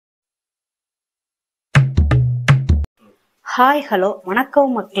Hi hello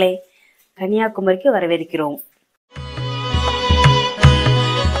வணக்கம் மக்களே, கன்னியாகுமரிக்கு வரவேற்கிறோம்.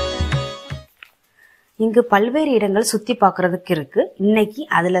 இங்கு பல்வேறு இடங்கள் சுத்தி பார்க்கறதுக்கு இருக்கு. இன்னைக்கு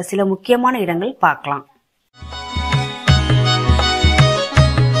அதுல சில முக்கியமான இடங்கள் பார்க்கலாம்.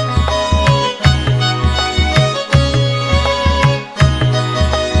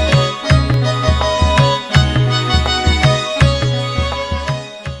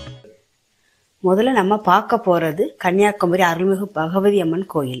 முதல்ல நம்ம பார்க்க போறது கன்னியாகுமரி அருள்மிகு பகவதி அம்மன்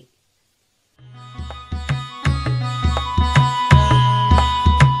கோயில்.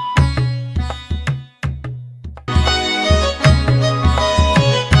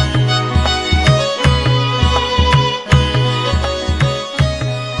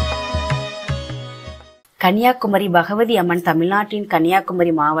 கன்னியாகுமரி பகவதி அம்மன் தமிழ்நாட்டின்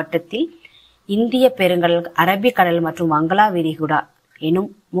கன்னியாகுமரி மாவட்டத்தில் இந்திய பெருங்கடல், அரபிக்கடல் மற்றும் வங்களா விரிகுடா எனும்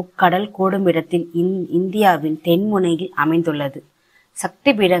முக்கடல் கூடும் இடத்தில் இந்தியாவின் தென்முனையில் அமைந்துள்ளது.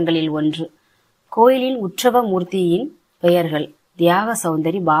 சக்தி பீடங்களில் ஒன்று. கோயிலின் உற்சவ மூர்த்தியின் பெயர்கள் தியாக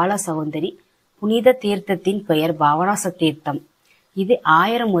சௌந்தரி, பால சௌந்தரி. புனித தீர்த்தத்தின் பெயர் பாவனாச தீர்த்தம். இது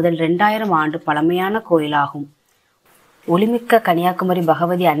 1000 முதல் 2000 ஆண்டு பழமையான கோயிலாகும். ஒளிமிக்க கன்னியாகுமரி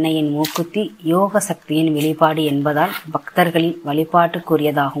பகவதி அன்னையின் மூக்குத்தி யோக சக்தியின் வெளிப்பாடு என்பதால் பக்தர்களின்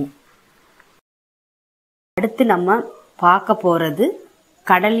வழிபாட்டுக்குரியதாகும். அடுத்து நம்ம பார்க்க போறது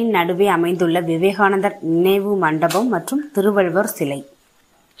கடலின் நடுவே அமைந்துள்ள விவேகானந்தர் நினைவு மண்டபம் மற்றும் திருவள்ளுவர் சிலை.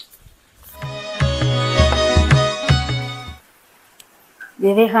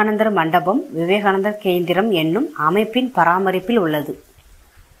 விவேகானந்தர் மண்டபம் விவேகானந்தர் கேந்திரம் என்னும் அமைப்பின் பராமரிப்பில் உள்ளது.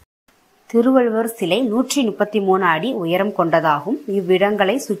 திருவள்ளுவர் சிலை 133 அடி உயரம் கொண்டதாகும்.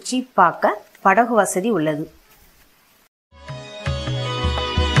 இவ்விடங்களை சுற்றி பார்க்க படகு வசதி உள்ளது.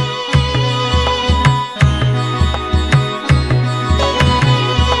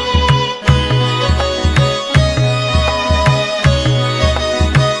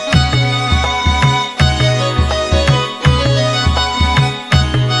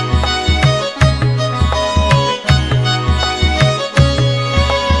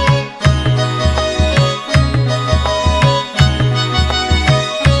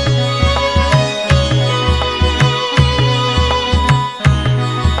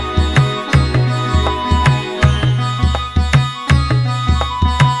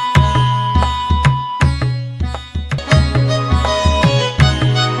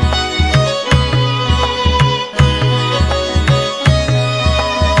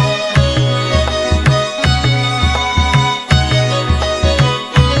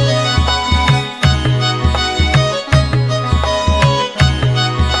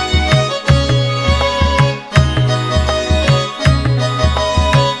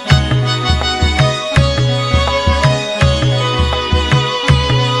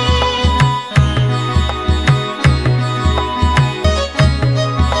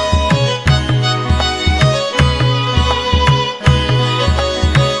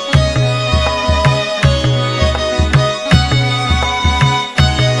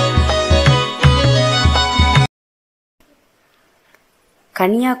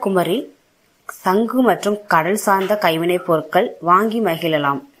 கன்னியாகுமரி சங்கு மற்றும் கடல் சார்ந்த கைவினைப் பொருட்கள் வாங்கி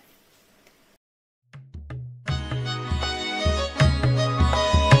மகிழலாம்.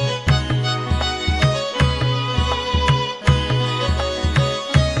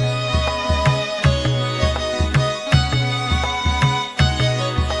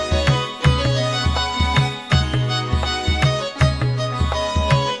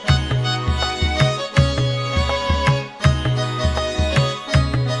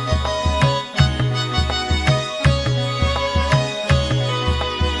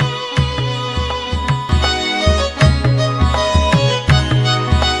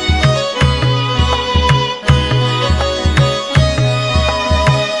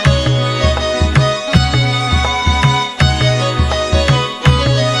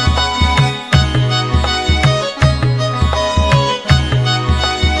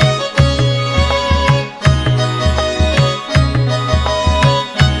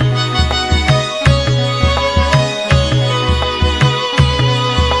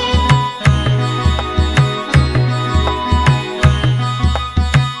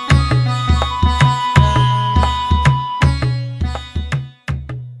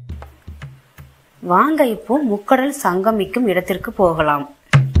 வாங்க இப்போ முக்கடல் சங்கமிக்கும் இடத்திற்கு போகலாம்.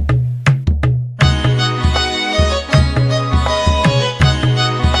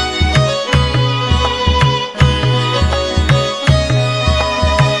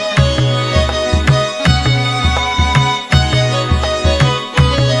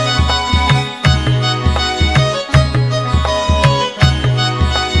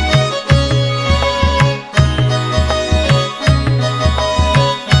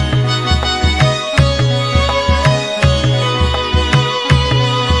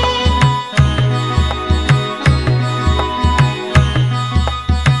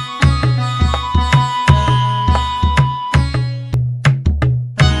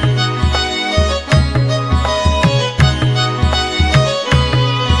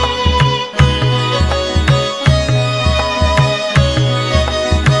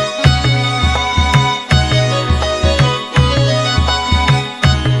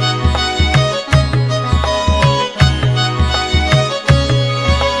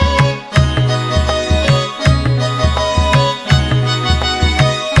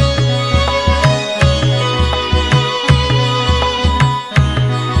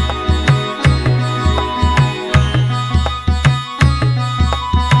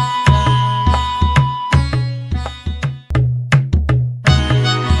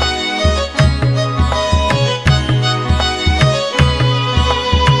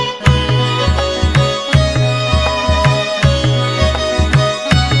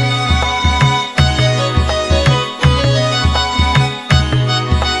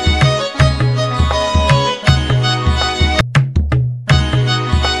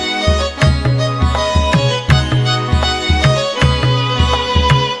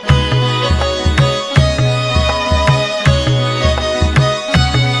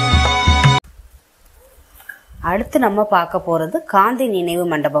 அடுத்து நம்ம பார்க்க போறது காந்தி நினைவு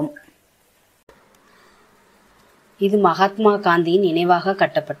மண்டபம். இது மகாத்மா காந்தியின் நினைவாக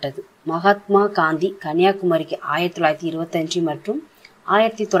கட்டப்பட்டது. மகாத்மா காந்தி கன்னியாகுமரிக்கு 1925 மற்றும்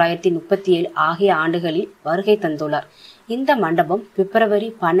 1937 ஆகிய ஆண்டுகளில் வருகை தந்துள்ளார். இந்த மண்டபம் பிப்ரவரி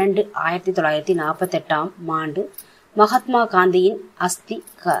 12, 1948 ஆண்டு மகாத்மா காந்தியின் அஸ்தி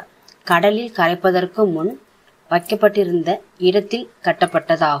கடலில் கரைப்பதற்கு முன் வைக்கப்பட்டிருந்த இடத்தில்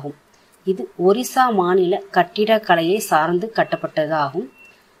கட்டப்பட்டதாகும். இது ஒரிசா மாநில கட்டிடக்கலையை சார்ந்து கட்டப்பட்டதாகும்.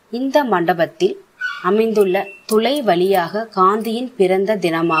 இந்த மண்டபத்தில் அமைந்துள்ள துளை வழியாக காந்தியின் பிறந்த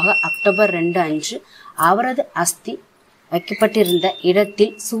தினமாக அக்டோபர் 2 அன்று அவரது அஸ்தி வைக்கப்பட்டிருந்த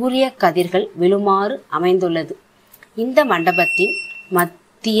இடத்தில் சூரிய கதிர்கள் விழுமாறு அமைந்துள்ளது. இந்த மண்டபத்தின்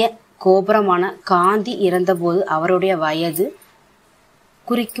மத்திய கோபுரமான காந்தி இறந்தபோது அவருடைய வயது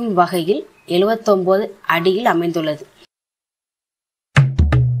குறிக்கும் வகையில் 79 அடியில் அமைந்துள்ளது.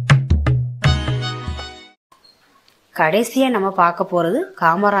 கடைசியா நம்ம பார்க்க போறது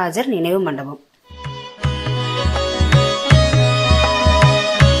காமராஜர் நினைவு மண்டபம்.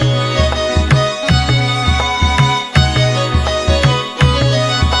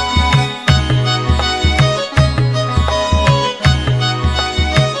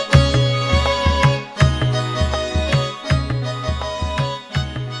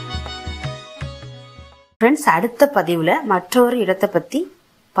 ஃப்ரெண்ட்ஸ், அடுத்த பதிவுல மற்றொரு இடத்தை பத்தி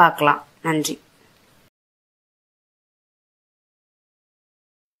பார்க்கலாம். நன்றி.